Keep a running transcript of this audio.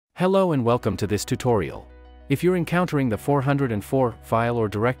Hello and welcome to this tutorial. If you're encountering the 404 file or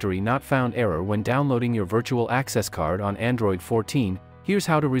directory not found error when downloading your virtual access card on Android 14, here's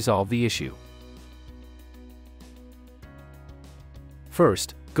how to resolve the issue.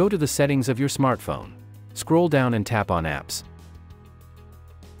 First, go to the settings of your smartphone. Scroll down and tap on Apps.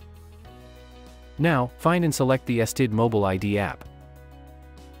 Now, find and select the STid Mobile ID app.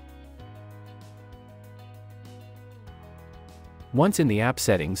 Once in the app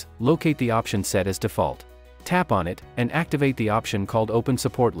settings, locate the option set as default. Tap on it, and activate the option called Open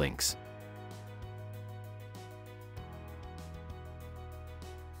Support Links.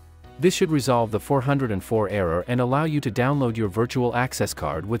 This should resolve the 404 error and allow you to download your virtual access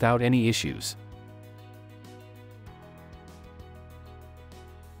card without any issues.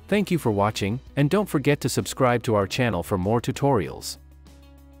 Thank you for watching, and don't forget to subscribe to our channel for more tutorials.